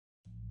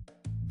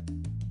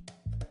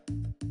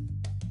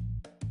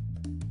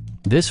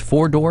This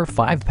four-door,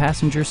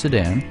 five-passenger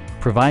sedan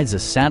provides a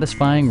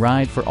satisfying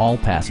ride for all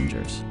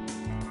passengers.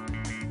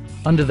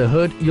 Under the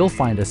hood, you'll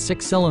find a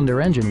six-cylinder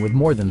engine with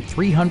more than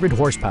 300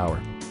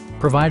 horsepower,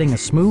 providing a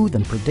smooth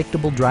and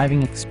predictable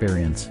driving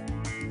experience.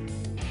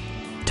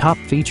 Top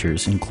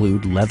features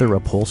include leather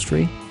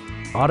upholstery,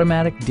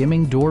 automatic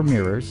dimming door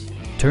mirrors,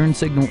 turn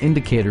signal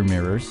indicator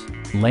mirrors,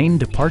 lane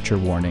departure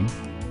warning,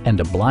 and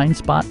a blind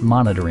spot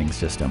monitoring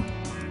system.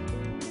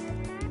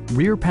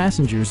 Rear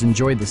passengers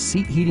enjoy the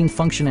seat heating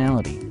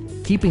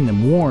functionality, keeping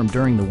them warm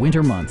during the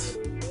winter months.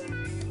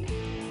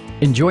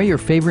 Enjoy your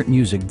favorite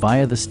music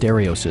via the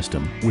stereo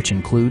system, which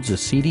includes a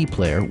CD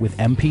player with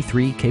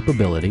MP3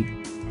 capability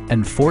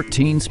and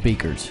 14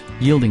 speakers,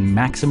 yielding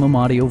maximum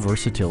audio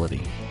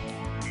versatility.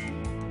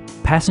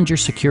 Passenger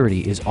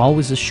security is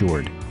always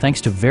assured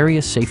thanks to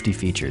various safety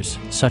features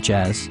such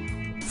as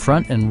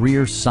front and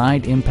rear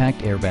side impact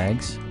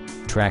airbags,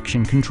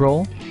 traction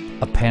control,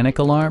 a panic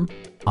alarm,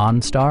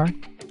 OnStar,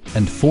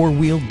 and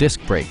four-wheel disc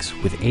brakes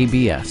with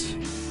ABS.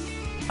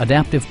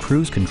 Adaptive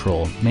Cruise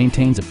Control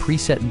maintains a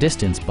preset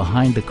distance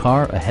behind the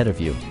car ahead of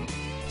you,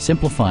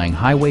 simplifying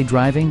highway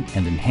driving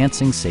and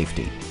enhancing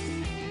safety.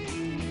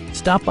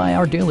 Stop by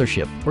our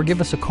dealership or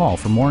give us a call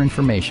for more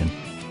information.